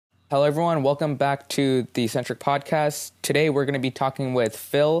Hello, everyone. Welcome back to the Centric Podcast. Today, we're going to be talking with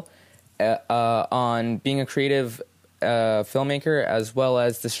Phil on being a creative filmmaker, as well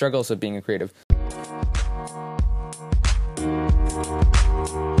as the struggles of being a creative.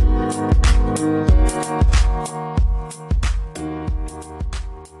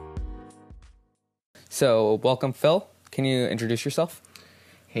 So, welcome, Phil. Can you introduce yourself?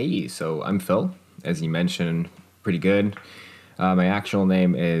 Hey, so I'm Phil, as you mentioned, pretty good. My actual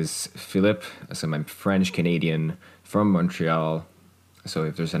name is Philippe, so I'm French-Canadian from Montreal, so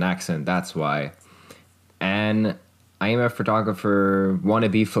if there's an accent, that's why. And I am a photographer,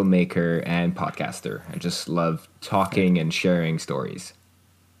 wannabe filmmaker, and podcaster. I just love talking and sharing stories.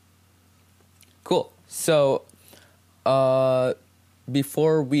 Cool. So,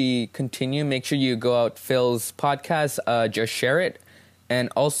 before we continue, make sure you go out Phil's podcast, just share it. And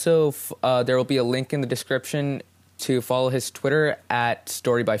also, there will be a link in the description to follow his Twitter at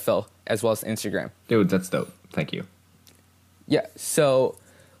StoryByPhil, as well as Instagram. Dude, that's dope. Thank you. Yeah, so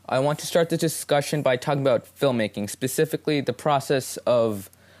I want to start the discussion by talking about filmmaking, specifically the process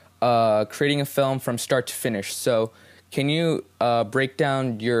of creating a film from start to finish. So can you break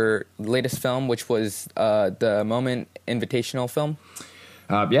down your latest film, which was the Moment Invitational film?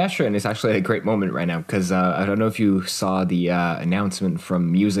 Yeah, sure, and it's actually a great moment right now because I don't know if you saw the announcement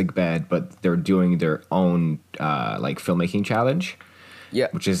from MusicBed, but they're doing their own filmmaking challenge. Yeah,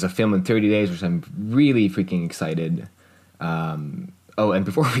 which is a film in 30 days, which I'm really freaking excited. And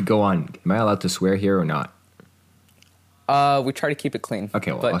before we go on, am I allowed to swear here or not? We try to keep it clean.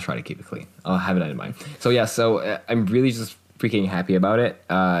 Okay, well, I'll try to keep it clean. I'll have it in mind. So I'm really just freaking happy about it.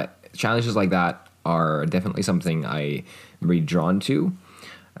 Challenges like that are definitely something I'm really drawn to.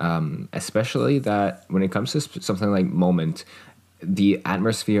 Especially that when it comes to something like Moment, the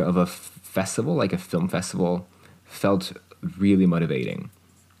atmosphere of a festival, like a film festival, felt really motivating.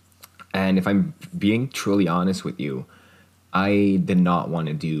 And if I'm being truly honest with you, I did not want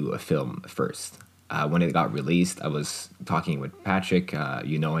to do a film first. When it got released, I was talking with Patrick,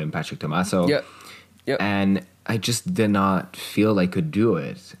 you know him, Patrick Tomaso. Yep. And I just did not feel I could do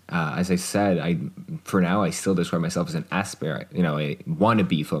it. As I said, for now I still describe myself as an aspirant, a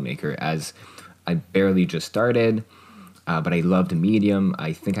wannabe filmmaker, as I barely just started, but I love the medium.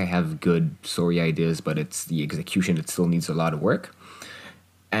 I think I have good story ideas, but it's the execution that still needs a lot of work.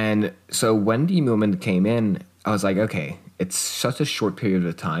 And so when the Moment came in, I was like, okay, it's such a short period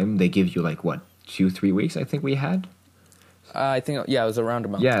of time. They give you 2-3 weeks, I think we had. I think, it was around a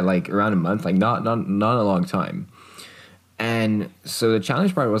month. Yeah, around a month, not a long time. And so the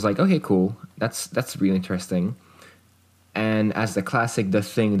challenge part was okay, cool. That's really interesting. And as the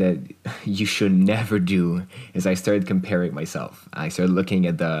thing that you should never do is I started comparing myself. I started looking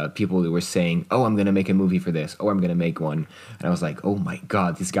at the people who were saying, oh, I'm going to make a movie for this. Oh, I'm going to make one. And I was like, oh my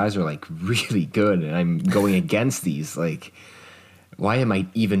God, these guys are really good. And I'm going against these. Why am I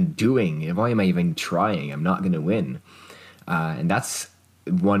even trying? I'm not going to win. And that's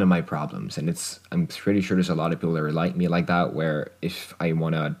one of my problems. And I'm pretty sure there's a lot of people that are like me like that, where if I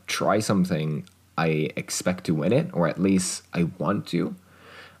want to try something, I expect to win it, or at least I want to.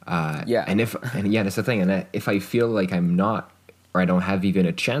 And that's the thing. And if I feel like I'm not, or I don't have even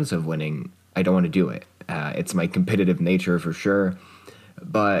a chance of winning, I don't want to do it. It's my competitive nature for sure.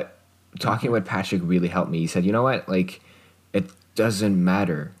 But talking with Patrick really helped me. He said, you know what, it doesn't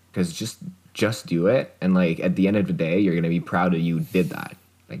matter, because just do it, and at the end of the day you're gonna be proud that you did that.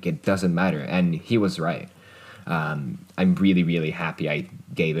 It doesn't matter. And he was right. I'm really, really happy I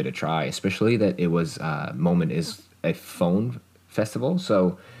gave it a try, especially that it was Moment is a phone festival,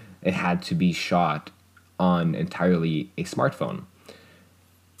 so it had to be shot on entirely a smartphone.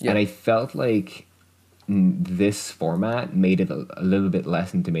 And I felt like this format made it a little bit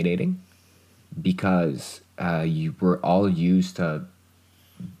less intimidating, because you were all used to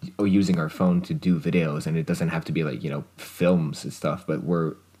using our phone to do videos, and it doesn't have to be films and stuff, but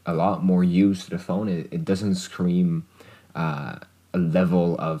we're a lot more used to the phone. It doesn't scream a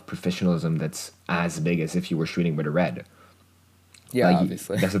level of professionalism that's as big as if you were shooting with a Red. Yeah,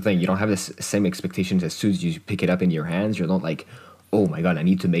 obviously. That's the thing. You don't have the same expectations as soon as you pick it up in your hands. You're not oh my God, I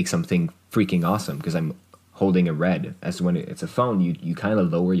need to make something freaking awesome because I'm holding a Red. As when it's a phone, you kind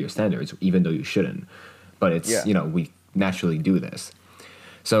of lower your standards, even though you shouldn't. But it's, we naturally do this.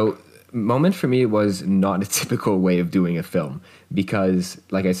 So Moment for me was not a typical way of doing a film, because,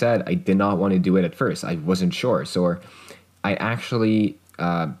 like I said, I did not want to do it at first. I wasn't sure. So I actually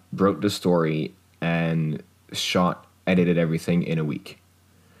wrote the story and edited everything in a week.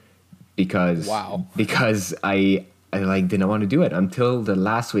 Because I didn't want to do it until the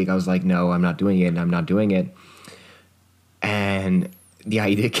last week. I was like, no, I'm not doing it. And the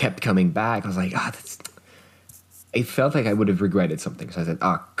idea kept coming back. I was like, that's. It felt like I would have regretted something. So I said,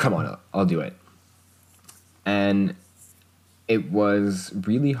 come on, I'll do it. And it was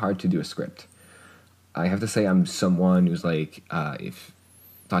really hard to do a script. I have to say, I'm someone who's like, if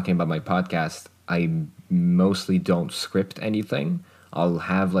talking about my podcast, I mostly don't script anything. I'll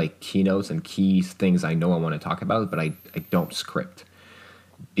have like keynotes and key things I know I want to talk about, but I don't script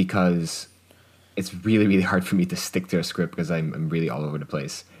because it's really, really hard for me to stick to a script because I'm really all over the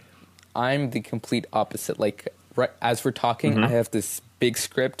place. I'm the complete opposite. Like, right as we're talking, I have this big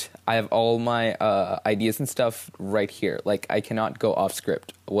script. I have all my ideas and stuff right here. Like, I cannot go off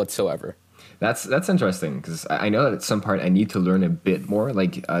script whatsoever. That's interesting because I know that at some part I need to learn a bit more.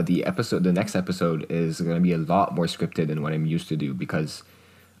 Like the next episode is going to be a lot more scripted than what I'm used to do because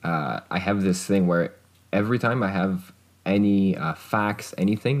I have this thing where every time I have any facts,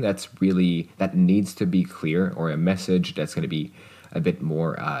 anything that needs to be clear, or a message that's going to be a bit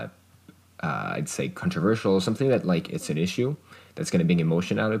more, I'd say controversial, something that like it's an issue that's going to bring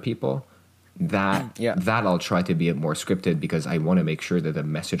emotion out of people. That I'll try to be more scripted because I want to make sure that the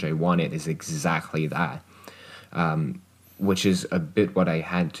message I wanted is exactly that, which is a bit what I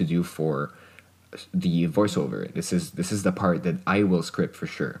had to do for the voiceover. This is the part that I will script for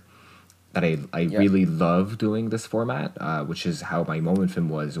sure. That I really love doing this format, which is how my moment film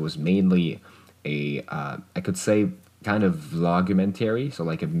was. It was mainly a I could say kind of vlogumentary, so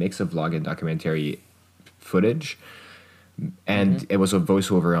like a mix of vlog and documentary footage, and it was a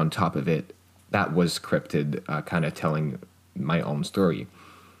voiceover on top of it that was scripted, kind of telling my own story.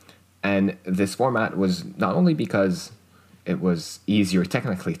 And this format was not only because it was easier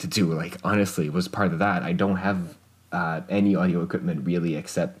technically to do, like honestly, it was part of that. I don't have any audio equipment really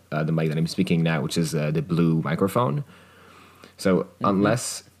except the mic that I'm speaking now, which is the blue microphone. So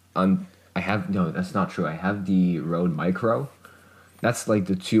unless I have, no, that's not true. I have the Rode Micro. That's like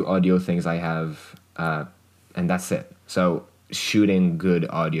the two audio things I have, and that's it. So shooting good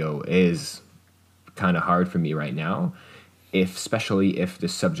audio is kind of hard for me right now, especially if the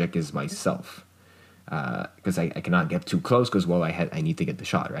subject is myself, because I cannot get too close because I need to get the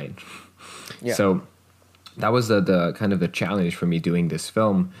shot right. Yeah. So that was the kind of the challenge for me doing this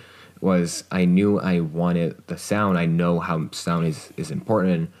film. Was I knew I wanted the sound. I know how sound is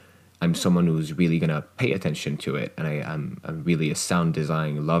important. I'm someone who's really gonna pay attention to it, and I'm really a sound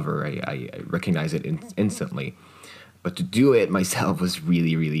design lover. I recognize it instantly. But to do it myself was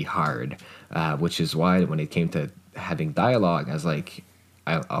really, really hard, which is why when it came to having dialogue, I was like,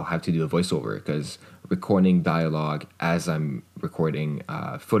 I'll have to do a voiceover because recording dialogue as I'm recording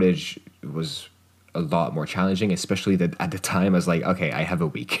footage was a lot more challenging, especially that at the time I was like, okay, I have a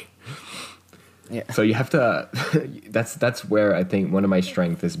week. Yeah. So you have to, that's where I think one of my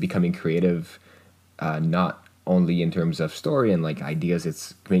strengths is becoming creative, not only in terms of story and like ideas,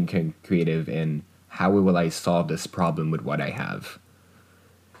 it's being creative in how will I solve this problem with what I have?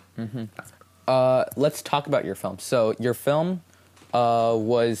 Let's talk about your film. So your film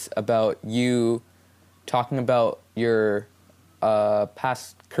was about you talking about your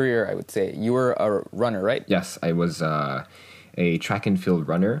past career, I would say. You were a runner, right? Yes, I was a track and field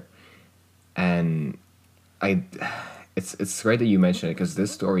runner. And it's great that you mentioned it because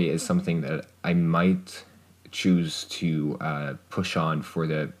this story is something that I might choose to push on for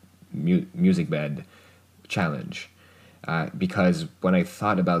the music bed challenge, because when I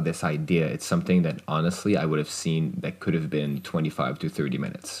thought about this idea, it's something that honestly I would have seen that could have been 25 to 30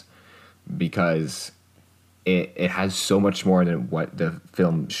 minutes because it has so much more than what the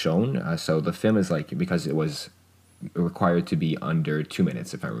film shown. So the film is like, because it was required to be under 2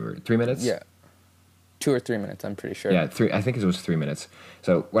 minutes, if I remember. 3 minutes? Yeah. 2 or 3 minutes, I'm pretty sure. Yeah, I think it was 3 minutes.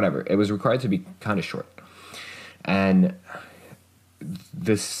 So whatever. It was required to be kind of short. And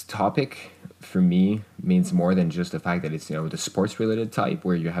this topic for me means more than just the fact that it's, the sports related type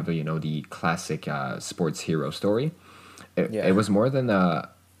where you have the classic sports hero story. It was more than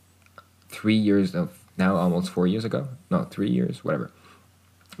 3 years, now almost 4 years ago. No, 3 years, whatever.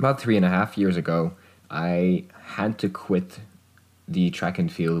 About 3.5 years ago, I had to quit the track and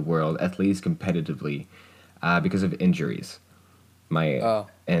field world, at least competitively, because of injuries.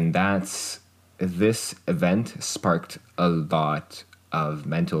 And this event sparked a lot of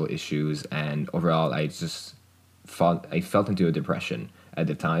mental issues, and overall I felt into a depression at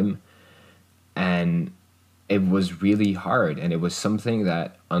the time, and it was really hard, and it was something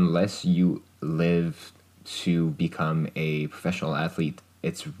that unless you live to become a professional athlete,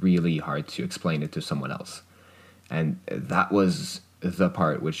 it's really hard to explain it to someone else. And that was the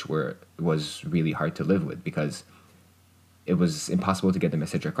part which was really hard to live with, because it was impossible to get the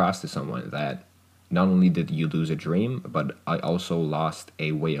message across to someone that not only did you lose a dream, but I also lost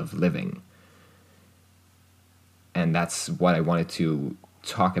a way of living. And that's what I wanted to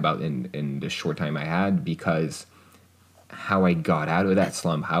talk about in the short time I had, because how I got out of that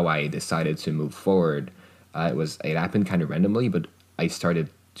slump, how I decided to move forward, it happened kind of randomly, but I started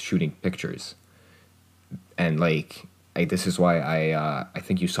shooting pictures. And like this is why I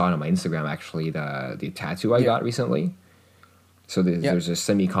think you saw it on my Instagram, actually, the tattoo I got recently. So there's a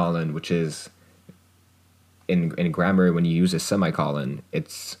semicolon, which is in grammar, when you use a semicolon,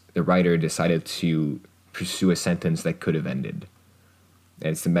 it's the writer decided to pursue a sentence that could have ended.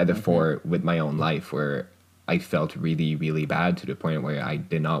 And it's a metaphor with my own life, where I felt really, really bad to the point where I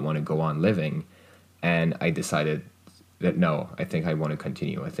did not want to go on living. And I decided that, no, I think I want to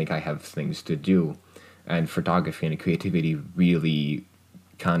continue. I think I have things to do. And photography and creativity really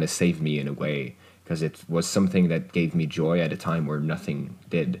kind of saved me in a way, because it was something that gave me joy at a time where nothing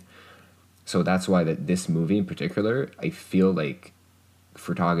did. So that's why this movie in particular, I feel like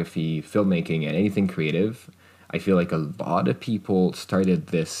photography, filmmaking, and anything creative, I feel like a lot of people started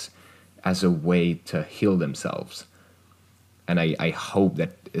this as a way to heal themselves. And I hope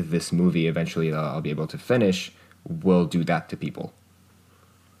that this movie, eventually that I'll be able to finish, will do that to people.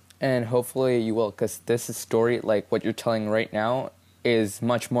 And hopefully you will, because this is story, like what you're telling right now, is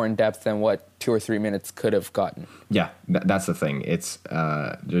much more in depth than what 2 or 3 minutes could have gotten. Yeah, that's the thing. It's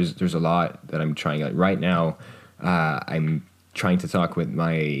there's a lot that I'm trying. Like right now, I'm trying to talk with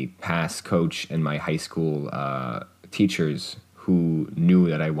my past coach and my high school teachers who knew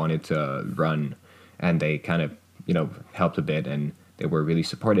that I wanted to run, and they kind of helped a bit, and they were really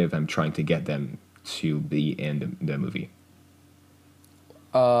supportive. I'm trying to get them to be in the movie.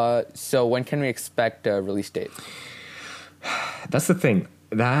 So when can we expect a release date? That's the thing.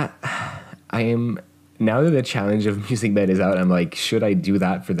 That I am now that the challenge of Music Bed is out, I'm like, should I do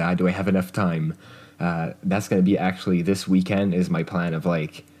that for that? Do I have enough time? That's going to be actually this weekend is my plan of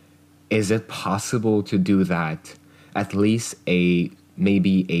like, is it possible to do that? At least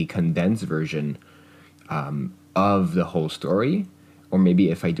maybe a condensed version of the whole story, or maybe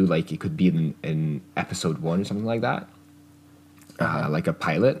if I do like it could be in episode 1 or something like that, like a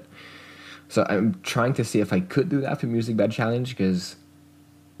pilot. So I'm trying to see if I could do that for Music Bed Challenge, because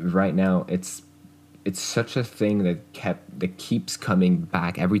right now it's such a thing that keeps coming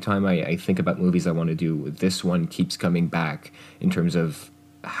back every time I think about movies I want to do. This one keeps coming back in terms of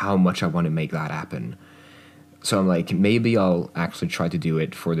how much I want to make that happen. So I'm like, maybe I'll actually try to do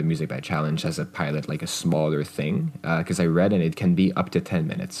it for the Music Bed Challenge as a pilot, like a smaller thing, because I read and it can be up to 10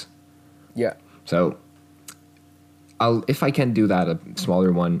 minutes. Yeah. So if I can do that, a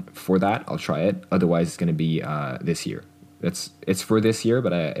smaller one for that, I'll try it. Otherwise, it's going to be this year. It's for this year,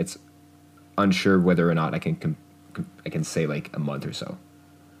 but it's unsure whether or not I can say like a month or so.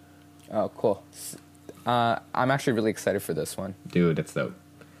 Oh, cool. I'm actually really excited for this one. Dude, that's dope.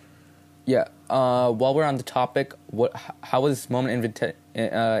 Yeah. While we're on the topic, how was Moment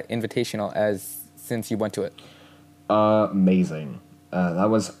Invitational since you went to it? Amazing. That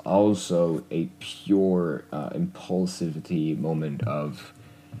was also a pure impulsivity moment of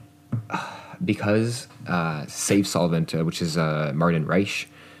because Safe Solvent, which is Martin Reich,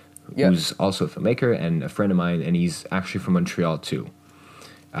 who's also a filmmaker and a friend of mine, and he's actually from Montreal too.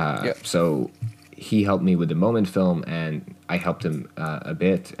 So he helped me with the Moment film, and I helped him a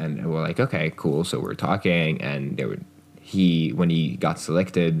bit, and we're like, okay, cool. So we're talking, and when he got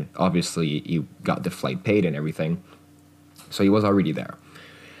selected, obviously he got the flight paid and everything. So he was already there.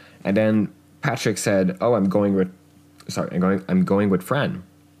 And then Patrick said, "Oh, I'm going with Fran."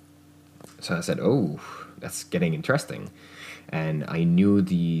 So I said, "Oh, that's getting interesting." And I knew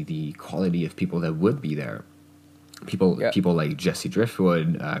the quality of people that would be there. People like Jesse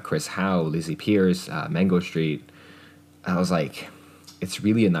Driftwood, Chris Howe, Lizzie Pierce, Mango Street. I was like, it's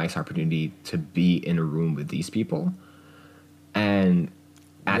really a nice opportunity to be in a room with these people. And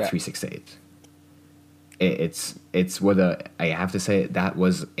at 368. It's what I have to say, that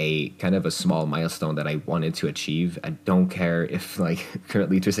was a kind of a small milestone that I wanted to achieve. I don't care if like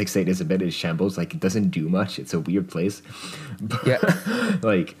currently 268 is a bit in shambles, like it doesn't do much. It's a weird place,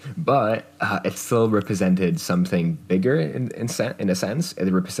 but, but it still represented something bigger in a sense.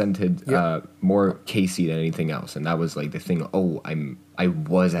 It represented more Casey than anything else, and that was like the thing. I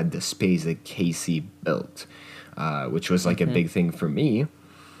was at the space that Casey built, which was like a big thing for me,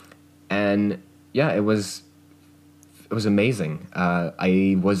 and. Yeah, it was amazing.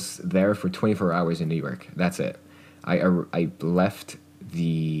 I was there for 24 hours in New York. That's it. I left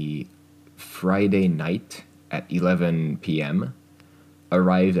the Friday night at 11 p.m.,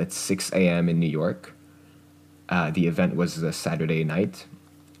 arrived at 6 a.m. in New York. The event was a Saturday night,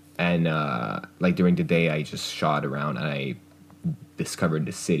 And like during the day, I just shot around and I discovered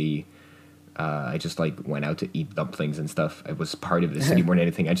the city. I just like went out to eat dumplings and stuff. I was part of the city more than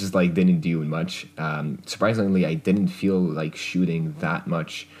anything. I just like didn't do much. Surprisingly, I didn't feel like shooting that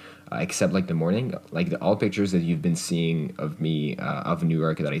much, except like the morning. Like all pictures that you've been seeing of me of New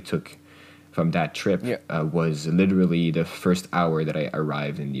York that I took from that trip Yeah. was literally the first hour that I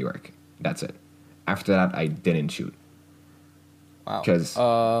arrived in New York. That's it. After that, I didn't shoot. Wow. Because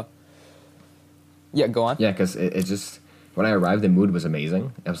Yeah, go on. yeah, because it just when I arrived, the mood was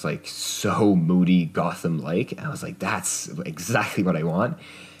amazing. It was like so moody, Gotham like. I was like, that's exactly what I want.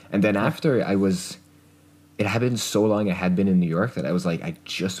 And then after it had been so long I had been in New York that I was like, I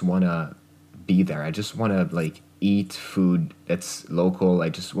just want to be there. I just want to like eat food that's local. I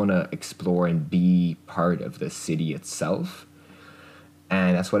just want to explore and be part of the city itself.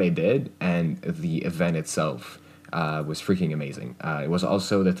 And that's what I did. And the event itself was freaking amazing. It was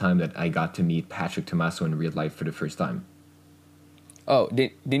also the time that I got to meet Patrick Tommaso in real life for the first time. Oh,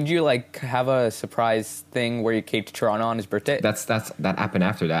 didn't you like have a surprise thing where you came to Toronto on his birthday? That happened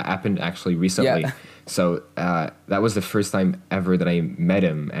after that. Happened actually recently. Yeah. So that was the first time ever that I met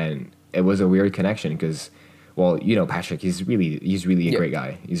him, and it was a weird connection because, well, you know, Patrick, he's really a great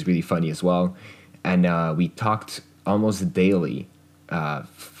guy. He's really funny as well, and we talked almost daily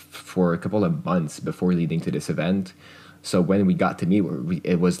for a couple of months before leading to this event. So when we got to meet,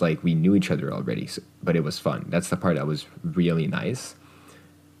 it was like we knew each other already, but it was fun. That's the part that was really nice.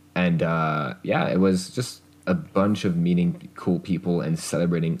 And yeah, it was just a bunch of meeting cool people and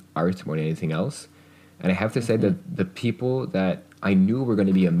celebrating art more than anything else. And I have to say that the people that I knew were going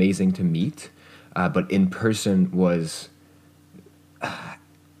to be amazing to meet, but in person was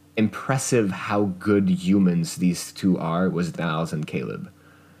impressive how good humans these two are, was Niles and Caleb.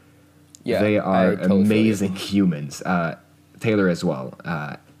 Yeah, They are I totally feel you. amazing humans. Taylor as well,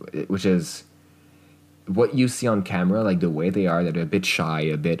 which is what you see on camera, like the way they are, that are a bit shy,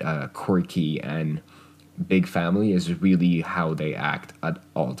 a bit quirky, and big family is really how they act at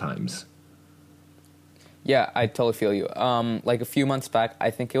all times. Yeah, I totally feel you. Like a few months back,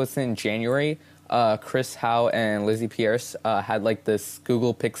 I think it was in January, Chris Howe and Lizzie Pierce had like this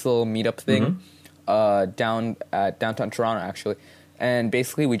Google Pixel meetup thing down at downtown Toronto, actually. And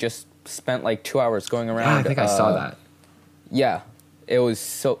basically we just spent like 2 hours going around. Yeah, I think I saw that. Yeah, it was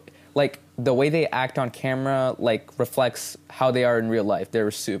so, like, the way they act on camera, like, reflects how they are in real life. They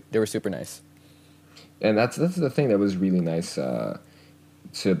were super nice. And that's the thing that was really nice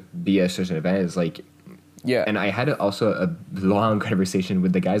to be at such an event is like, Yeah. and I had also a long conversation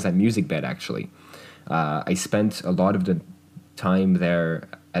with the guys at Music Bed, actually. I spent a lot of the time there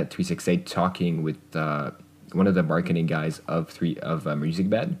at 368 talking with one of the marketing guys of Music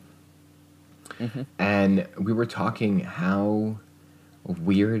Bed. And we were talking how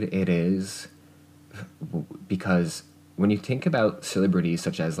weird it is because when you think about celebrities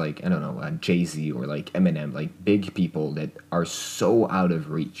such as, like, I don't know, Jay-Z or like Eminem, like big people that are so out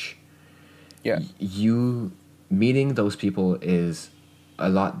of reach, Yeah. you meeting those people is a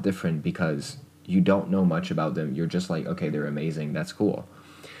lot different because you don't know much about them. You're just like, okay, they're amazing, that's cool.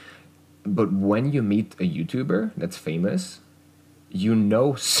 But when you meet a YouTuber that's famous, you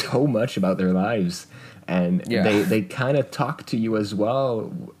know so much about their lives, and Yeah. they kind of talk to you as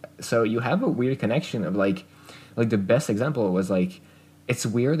well. So you have a weird connection of like the best example was like, it's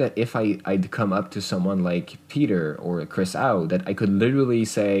weird that if I'd come up to someone like Peter or Chris Au, that I could literally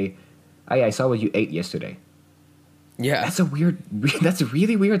say, hey, I saw what you ate yesterday. Yeah. That's that's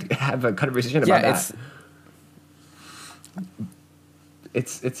really weird to have a conversation about that.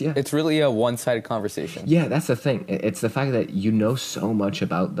 It's yeah. It's really a one-sided conversation. Yeah, that's the thing. It's the fact that you know so much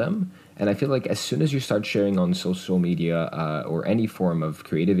about them, and I feel like as soon as you start sharing on social media or any form of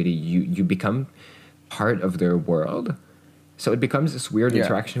creativity, you become part of their world. So it becomes this weird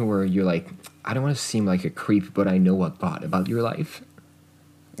interaction where you're like, I don't want to seem like a creep, but I know a lot about your life.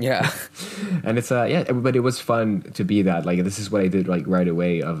 Yeah. And it's but it was fun to be that. Like, this is what I did like right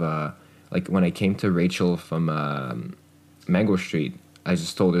away. Of like when I came to Rachel from Mango Street, I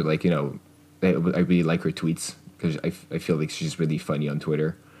just told her, like, you know, I really like her tweets because I feel like she's really funny on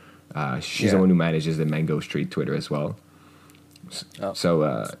Twitter. She's the one who manages the Mango Street Twitter as well.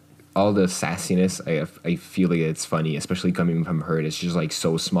 So all the sassiness, I feel like it's funny, especially coming from her. It's just like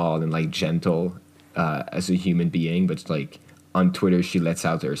so small and like gentle as a human being, but like on Twitter she lets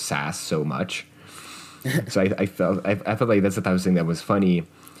out her sass so much. So I felt like that's the type of thing that was funny,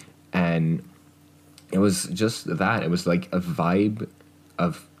 and it was just that. It was like a vibe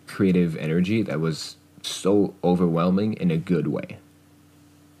of creative energy that was so overwhelming in a good way.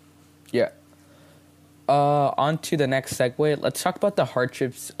 Yeah. On to the next segue. Let's talk about the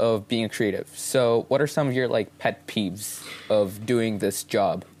hardships of being a creative. So, what are some of your like pet peeves of doing this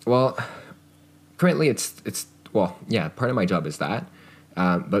job? Well, currently it's well, yeah, part of my job is that.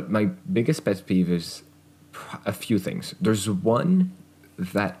 But my biggest pet peeve is a few things. There's one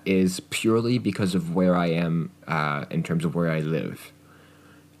that is purely because of where I am in terms of where I live.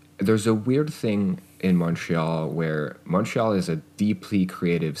 There's a weird thing in Montreal where Montreal is a deeply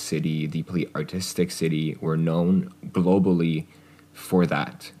creative city, deeply artistic city. We're known globally for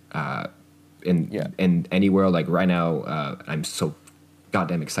that. In anywhere like right now, I'm so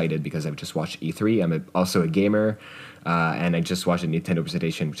goddamn excited because I've just watched E3. Also a gamer, and I just watched a Nintendo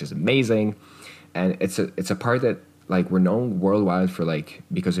presentation, which is amazing. And it's a part that like we're known worldwide for, like,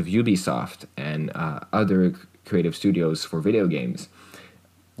 because of Ubisoft and other creative studios for video games.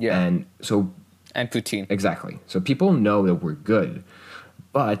 Yeah. And so And poutine. exactly. So people know that we're good,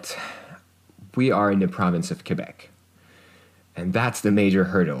 but we are in the province of Quebec. And that's the major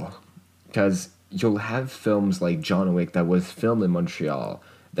hurdle. Because you'll have films like John Wick that was filmed in Montreal,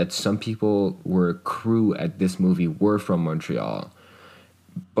 that some people were crew at this movie were from Montreal.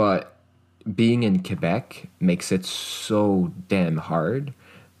 But being in Quebec makes it so damn hard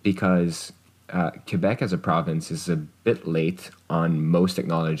because Quebec as a province is a bit late on most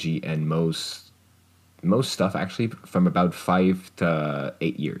technology and most stuff, actually, from about 5 to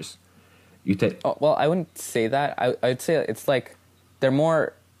 8 years. You take Oh, well, I wouldn't say that. I'd say it's like they're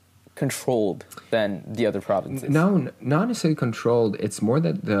more controlled than the other provinces. no, not necessarily controlled. It's more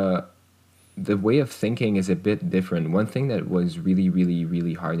that the way of thinking is a bit different. One thing that was really, really,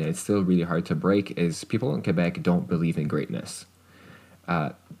 really hard, and it's still really hard to break, is people in Quebec don't believe in greatness.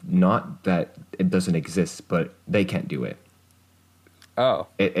 Not that it doesn't exist, but they can't do it. Oh.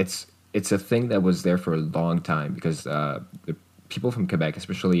 It's a thing that was there for a long time because the people from Quebec,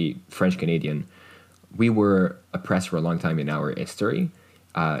 especially French Canadian, we were oppressed for a long time in our history.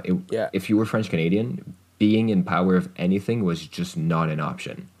 If you were French Canadian, being in power of anything was just not an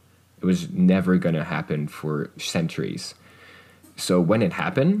option. It was never going to happen for centuries. So when it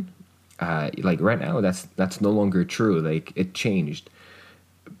happened, like right now, that's no longer true. Like, it changed,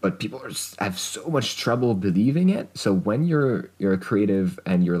 but people have so much trouble believing it. So when you're a creative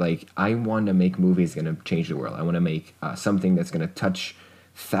and you're like, I want to make movies going to change the world. I want to make something that's going to touch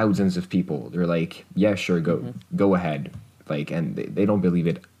thousands of people. They're like, yeah, sure, go ahead. Like, and they don't believe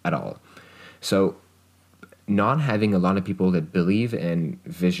it at all. So not having a lot of people that believe in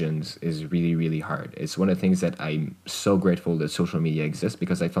visions is really, really hard. It's one of the things that I'm so grateful that social media exists,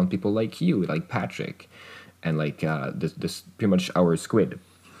 because I found people like you, like Patrick, and like this pretty much our squid.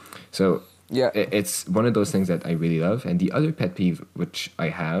 So Yeah. it's one of those things that I really love. And the other pet peeve which I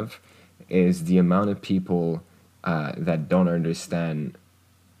have is the amount of people that don't understand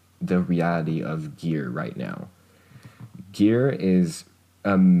the reality of gear right now. Gear is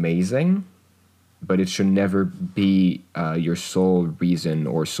amazing, but it should never be your sole reason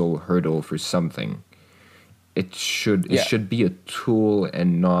or sole hurdle for something. It should be a tool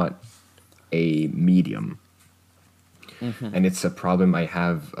and not a medium. And it's a problem I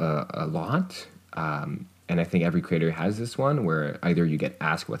have a lot. And I think every creator has this one where either you get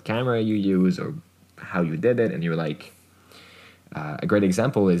asked what camera you use or how you did it, and you're like, a great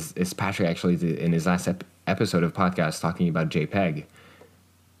example is Patrick actually in his last episode of podcast talking about JPEG.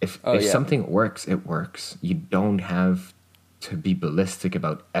 If something works, it works. You don't have to be ballistic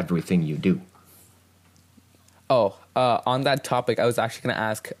about everything you do. Oh, on that topic, I was actually going to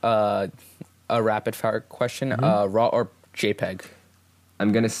ask a rapid fire question: RAW or JPEG?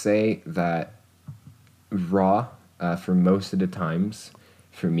 I'm gonna say that RAW for most of the times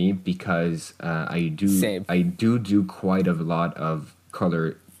for me, because I do quite a lot of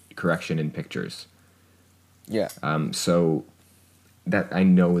color correction in pictures. Yeah. So that I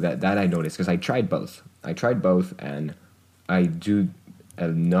know that I noticed because I tried both. And I do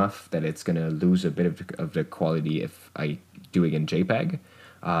enough that it's gonna lose a bit of the quality if I do it in JPEG.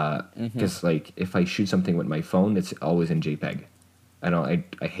 Because like if I shoot something with my phone, it's always in JPEG. I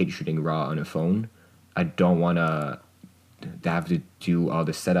hate shooting RAW on a phone. I don't want to have to do all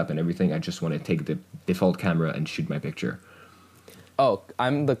the setup and everything. I just want to take the default camera and shoot my picture. Oh,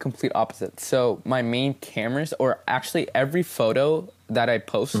 I'm the complete opposite. So my main cameras, or actually every photo that I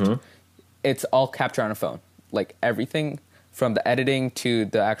post, it's all captured on a phone. Like everything from the editing to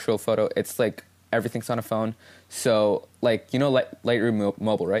the actual photo, it's like everything's on a phone. So like, Lightroom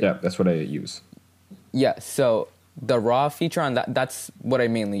Mobile, right? Yeah, that's what I use. Yeah, so the RAW feature on that's what I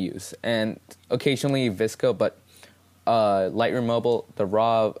mainly use. And occasionally Visco, but Lightroom Mobile, the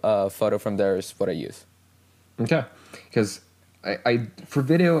RAW photo from there is what I use. Okay, because I for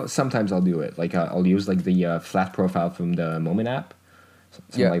video sometimes I'll do it. Like I'll use like the flat profile from the Moment app,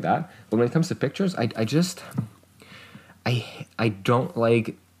 something Yeah. like that. But when it comes to pictures, I just I don't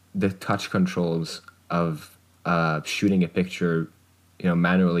like the touch controls of shooting a picture,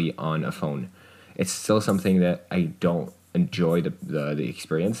 manually on a phone. It's still something that I don't enjoy the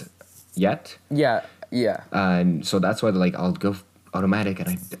experience yet, Yeah. Yeah. and so that's why like I'll go automatic,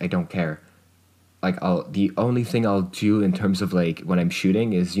 and I don't care. Like the only thing I'll do in terms of like when I'm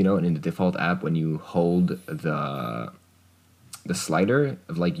shooting is in the default app when you hold the slider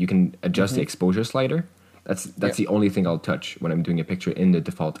of like you can adjust the exposure slider. That's Yeah. the only thing I'll touch when I'm doing a picture in the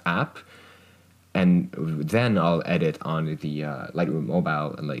default app, and then I'll edit on the Lightroom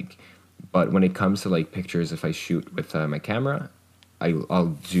mobile and like. But when it comes to like pictures, if I shoot with my camera,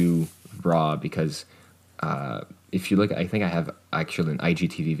 I'll do raw because if you look, I think I have actually an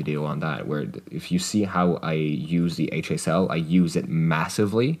IGTV video on that where if you see how I use the HSL, I use it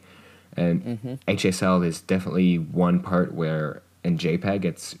massively, and HSL is definitely one part where in JPEG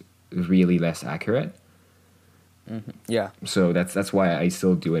it's really less accurate. Yeah. So that's why I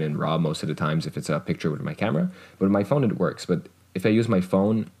still do it in RAW most of the times if it's a picture with my camera. But with my phone it works. But if I use my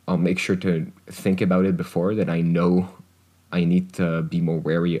phone, I'll make sure to think about it before that I know I need to be more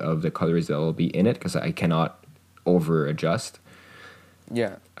wary of the colors that will be in it because I cannot over adjust.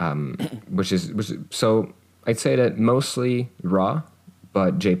 Yeah. Which is so I'd say that mostly RAW,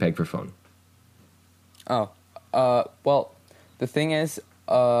 but JPEG for phone. Oh. Well, the thing is,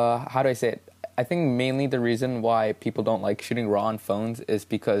 how do I say it? I think mainly the reason why people don't like shooting raw on phones is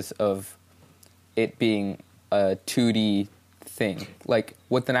because of it being a 2D thing. Like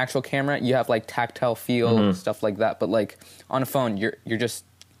with an actual camera, you have like tactile feel, stuff like that. But like on a phone, you're just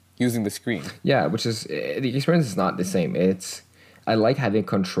using the screen. Yeah, which is the experience is not the same. I like having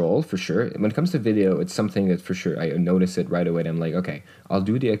control for sure. When it comes to video, it's something that for sure I notice it right away. And I'm like, okay, I'll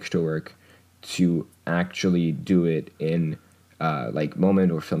do the extra work to actually do it in like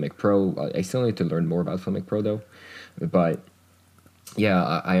Moment or Filmic Pro. I still need to learn more about Filmic Pro though, but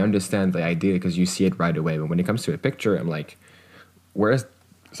yeah, I understand the idea because you see it right away. But when it comes to a picture, I'm like, where is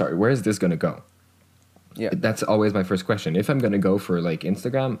this gonna go? Yeah. That's always my first question. If I'm gonna go for like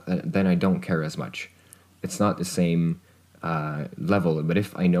Instagram, then I don't care as much. It's not the same level. But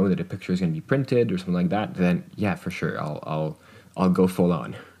if I know that a picture is gonna be printed or something like that, then yeah, for sure, I'll go full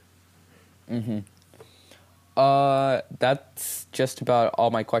on. That's just about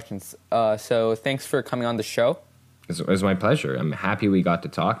all my questions. So thanks for coming on the show. It was my pleasure. I'm happy we got to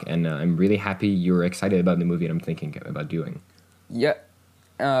talk, and I'm really happy you were excited about the movie that I'm thinking about doing. Yeah.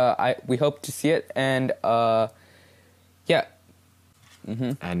 We hope to see it, and yeah.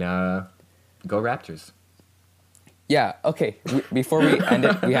 And go Raptors. Yeah, okay. Before we end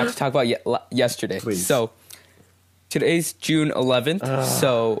it, we have to talk about yesterday. Please. So, today's June 11th.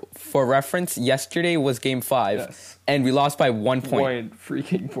 So, for reference, yesterday was Game 5, Yes. and we lost by 1 point.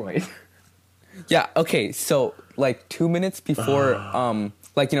 Freaking point. Yeah, okay. So, like 2 minutes before,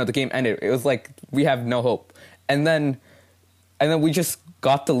 the game ended, it was like we have no hope, and then we just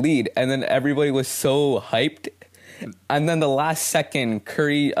got the lead, and then everybody was so hyped, and then the last second,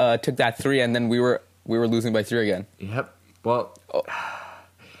 Curry took that three, and then we were losing by 3 again. Yep. Well,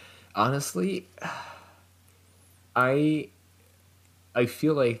 honestly, I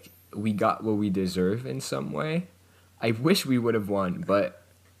feel like we got what we deserve in some way. I wish we would have won, but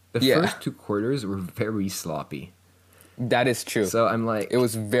the first 2 quarters were very sloppy. That is true. So I'm like, it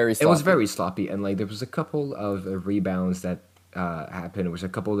was very sloppy. It was very sloppy, and like there was a couple of rebounds that happened. There was a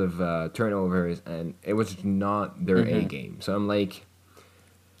couple of turnovers, and it was not their A game. So I'm like,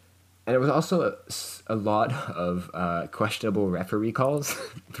 and it was also a lot of questionable referee calls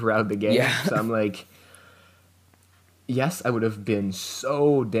throughout the game. Yeah. So I'm like, yes, I would have been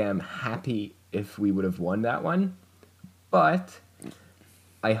so damn happy if we would have won that one, but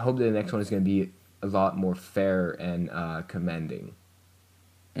I hope that the next one is going to be a lot more fair and commanding.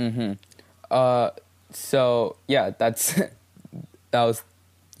 So yeah, that was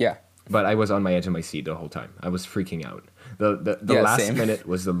yeah. But I was on my edge of my seat the whole time. I was freaking out. The last same. minute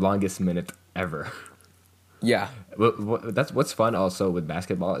was the longest minute ever. Yeah. That's what's fun also with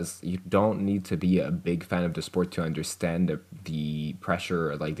basketball is you don't need to be a big fan of the sport to understand the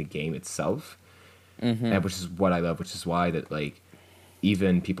pressure or like the game itself, and which is what I love. Which is why that like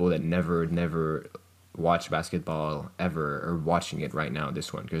even people that never watch basketball ever are watching it right now.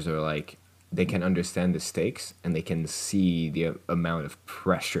 This one because they're like they can understand the stakes and they can see the amount of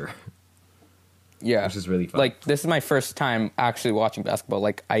pressure. Yeah. Which is really fun. Like, this is my first time actually watching basketball.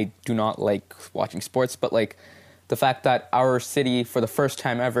 Like, I do not like watching sports, but, like, the fact that our city, for the first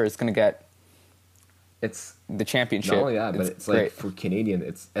time ever, is going to get it's the championship. not only that, but it's like great. for Canadian,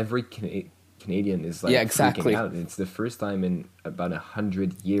 it's every Canadian is like Yeah, exactly. freaking out. It's the first time in about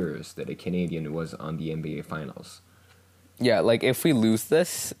 100 years that a Canadian was on the NBA Finals. Yeah, like if we lose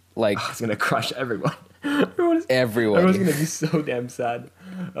this, like It's gonna crush everyone. everyone. Everyone's gonna be so damn sad.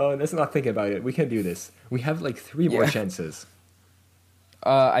 Oh, let's not think about it. We can do this. We have like 3 more chances.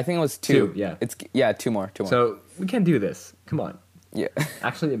 I think it was 2. 2, yeah. It's 2 more. 2 more. So we can do this. Come on. Yeah.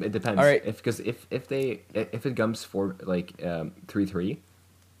 Actually, it depends. All right. Because if it comes for like 3-3.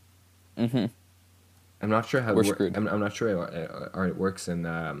 Mm-hmm. I'm not sure how We're screwed. I'm not sure how it works in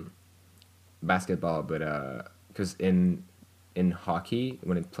basketball, but because in hockey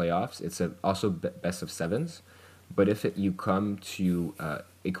when it playoffs, it's also best of 7s. But if you come to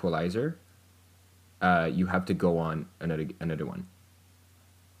equalizer, you have to go on another one.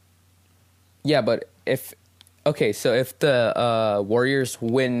 Yeah, but if the Warriors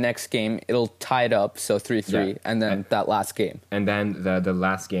win next game, it'll tie it up, so 3-3, and then that last game. And then the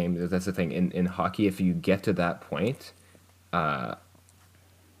last game, that's the thing. In hockey, if you get to that point,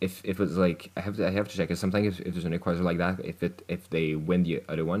 if it was like I have to check, because sometimes if there's an equalizer like that, if they win the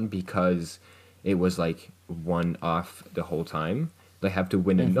other one because it was like 1 off the whole time, they have to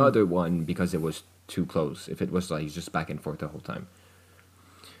win another one because it was too close. If it was like just back and forth the whole time.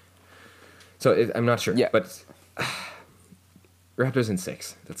 So I'm not sure. Yeah. But Raptors in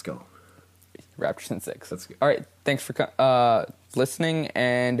 6. Let's go. Raptors in 6. Let's go. All right. Thanks for listening,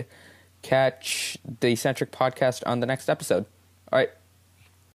 and catch the Eccentric Podcast on the next episode. All right.